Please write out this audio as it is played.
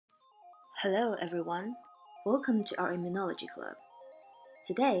Hello everyone, welcome to our Immunology Club.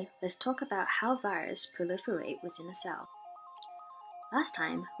 Today, let's talk about how viruses proliferate within a cell. Last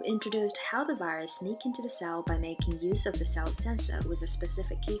time, we introduced how the virus sneak into the cell by making use of the cell's sensor with a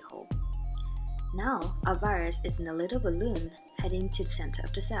specific keyhole. Now, our virus is in a little balloon heading to the center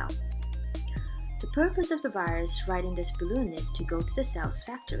of the cell. The purpose of the virus riding this balloon is to go to the cell's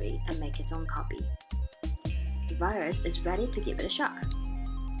factory and make its own copy. The virus is ready to give it a shock.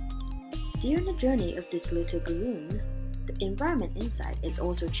 During the journey of this little balloon, the environment inside is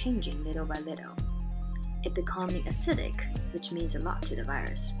also changing little by little. It becoming acidic, which means a lot to the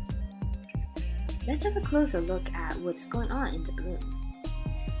virus. Let's have a closer look at what's going on in the balloon.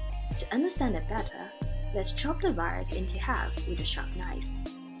 To understand it better, let's chop the virus into half with a sharp knife.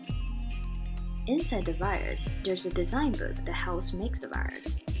 Inside the virus, there's a design book that helps make the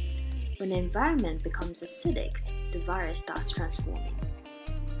virus. When the environment becomes acidic, the virus starts transforming.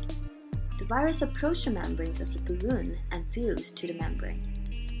 The virus approaches the membranes of the balloon and fuse to the membrane.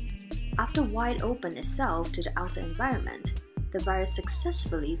 After wide open itself to the outer environment, the virus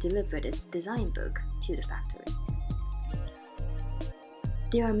successfully delivered its design book to the factory.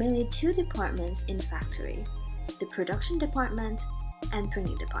 There are mainly two departments in the factory, the production department and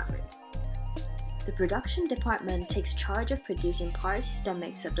printing department. The production department takes charge of producing parts that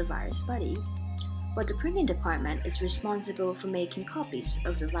makes up the virus body, but the printing department is responsible for making copies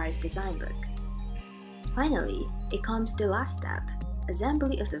of the virus design book. Finally, it comes to the last step,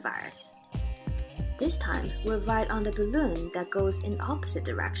 assembly of the virus. This time, we'll ride on the balloon that goes in opposite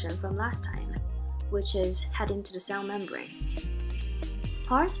direction from last time, which is heading to the cell membrane.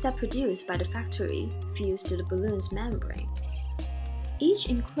 Parts that are produced by the factory fuse to the balloon's membrane. Each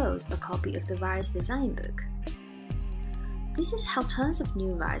enclose a copy of the virus design book. This is how tons of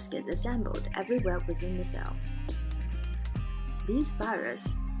new viruses get assembled everywhere within the cell. These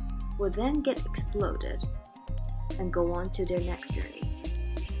viruses will then get exploded and go on to their next journey.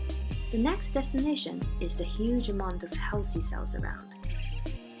 The next destination is the huge amount of healthy cells around.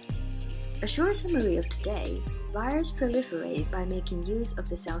 A short summary of today, viruses proliferate by making use of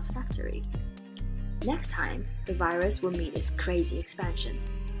the cell's factory. Next time, the virus will meet its crazy expansion.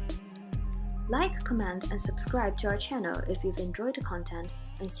 Like, comment, and subscribe to our channel if you've enjoyed the content,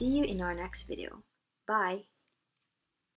 and see you in our next video. Bye!